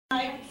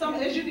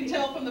As you can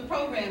tell from the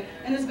program,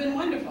 and it's been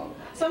wonderful.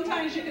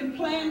 Sometimes you can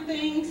plan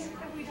things,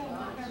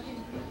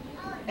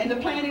 and the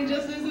planning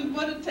just isn't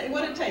what it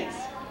takes.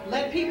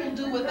 Let people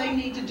do what they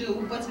need to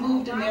do, what's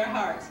moved in their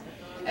hearts.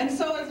 And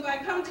so as I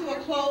come to a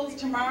close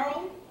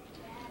tomorrow,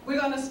 we're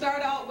going to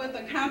start out with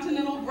a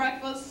continental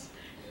breakfast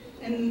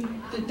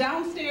in the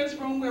downstairs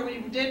room where we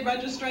did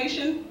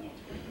registration,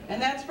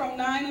 and that's from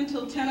 9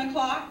 until 10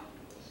 o'clock.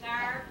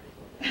 Sharp.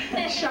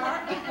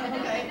 Sharp,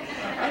 okay.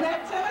 And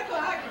at 10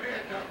 o'clock,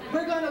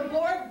 we're going to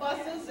board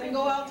buses and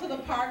go out to the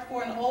park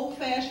for an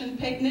old-fashioned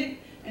picnic.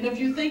 And if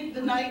you think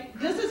the night,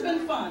 this has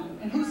been fun,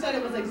 and who said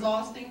it was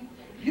exhausting,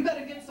 you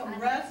better get some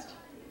rest,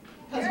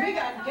 because we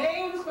got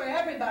games for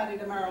everybody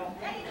tomorrow.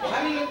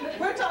 I mean,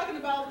 we're talking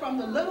about from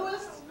the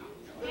littlest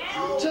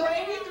to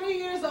 83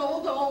 years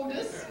old, the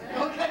oldest,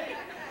 okay?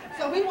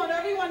 So we want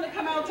everyone to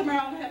come out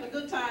tomorrow and have a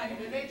good time.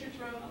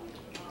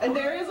 And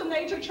there is a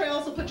nature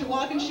trail, so put your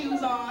walking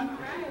shoes on.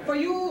 For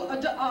you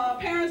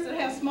parents that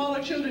have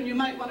smaller children, you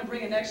might want to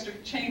bring an extra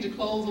change of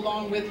clothes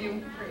along with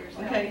you,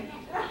 okay?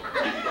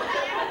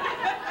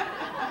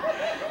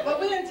 But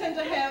we intend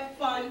to have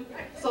fun,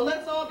 so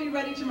let's all be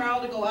ready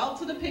tomorrow to go out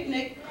to the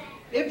picnic.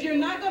 If you're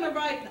not going to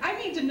ride, I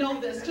need to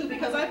know this too,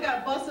 because I've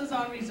got buses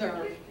on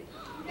reserve.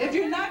 If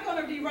you're not going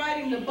to be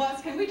riding the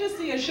bus, can we just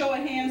see a show of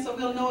hands so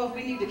we'll know if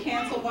we need to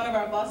cancel one of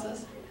our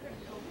buses?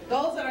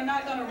 Those that are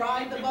not going to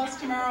ride the bus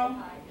tomorrow?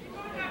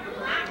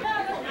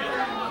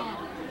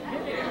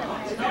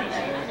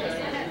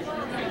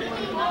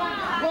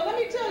 Well, let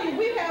me tell you,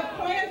 we have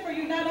planned for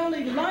you not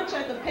only lunch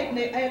at the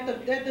picnic, at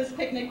this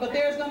picnic, but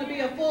there's going to be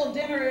a full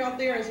dinner out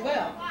there as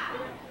well.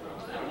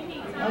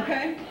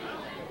 Okay?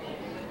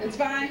 It's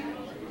fine?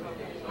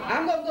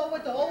 I'm going to go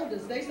with the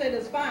oldest. They said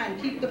it's fine.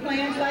 Keep the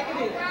plans like it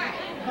is.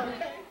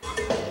 Okay?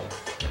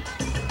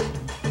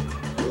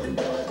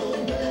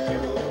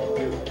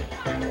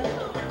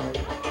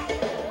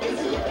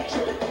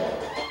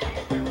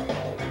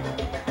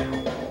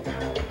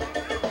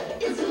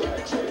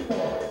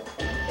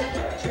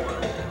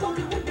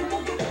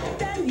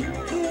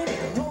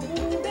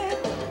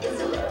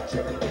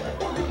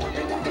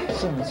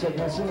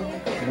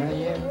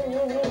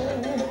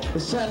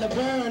 It's time to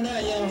burn now,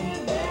 y'all.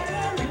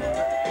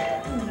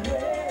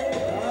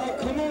 Oh,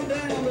 come on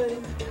down, lady.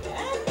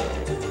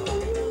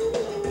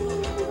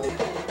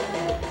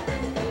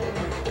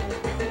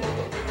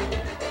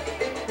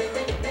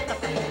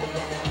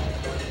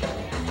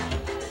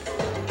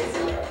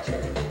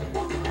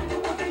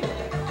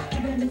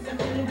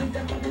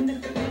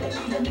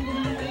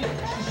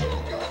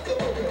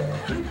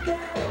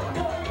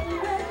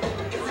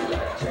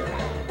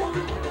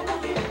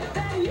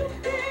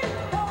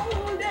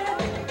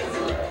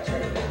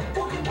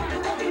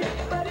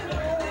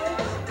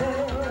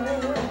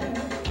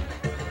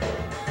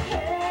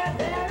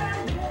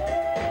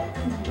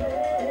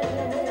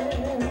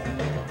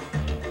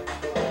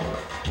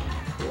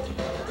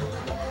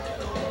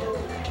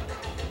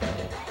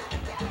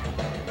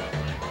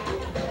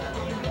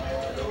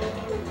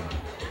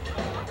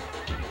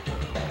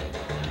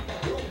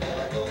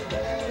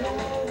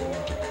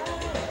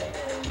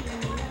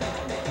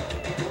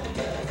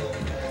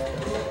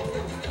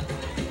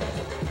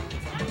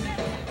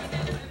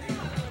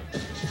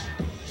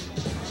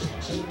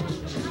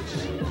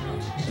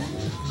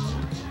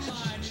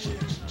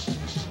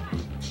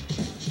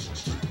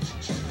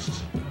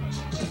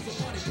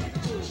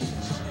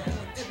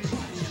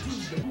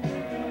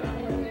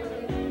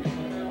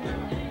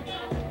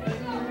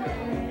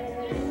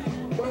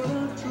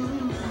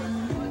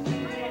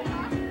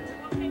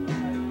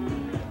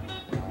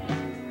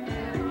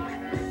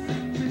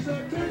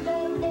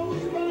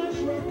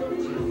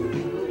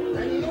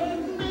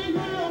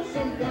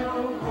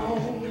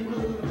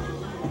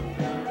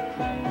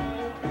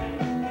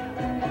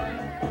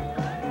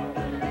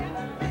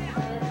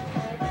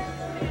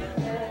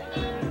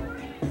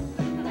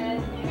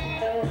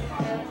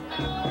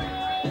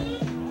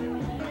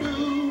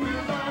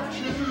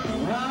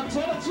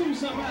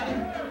 Somebody.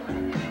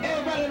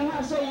 Everybody in the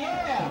house say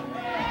yeah.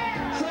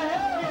 Say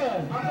hell yeah.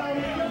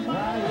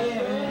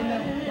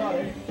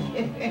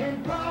 Yeah,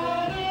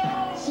 party,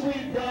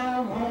 sweet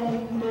down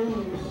home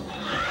blues.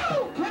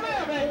 Oh, come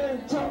here,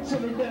 man. Talk to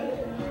me, daddy.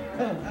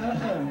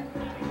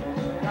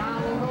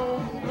 Down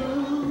home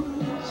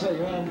blues. Say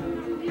what?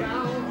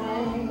 Down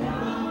home blues.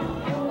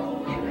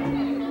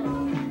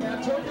 I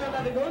told y'all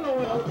not to go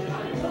nowhere.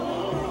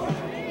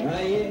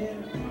 Yeah.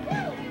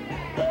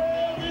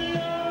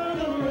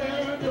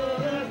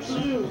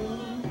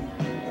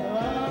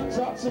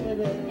 Talk to me,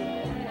 baby.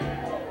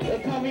 They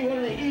call me one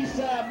of the East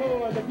Side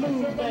Boys, the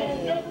blues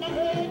band. Yeah.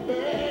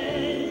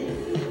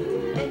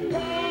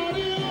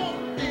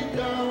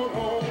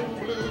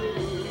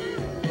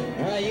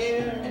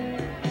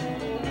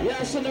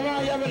 Y'all sitting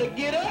around, y'all better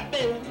get up,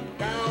 baby.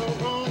 Down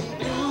home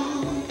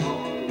blues.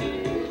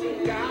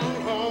 Down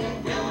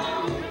home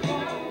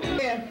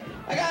blues. Yeah,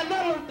 I got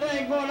another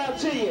thing going out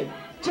to you.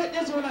 Check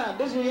this one out.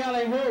 This one y'all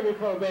ain't heard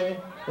before, baby.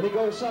 But it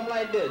goes something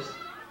like this.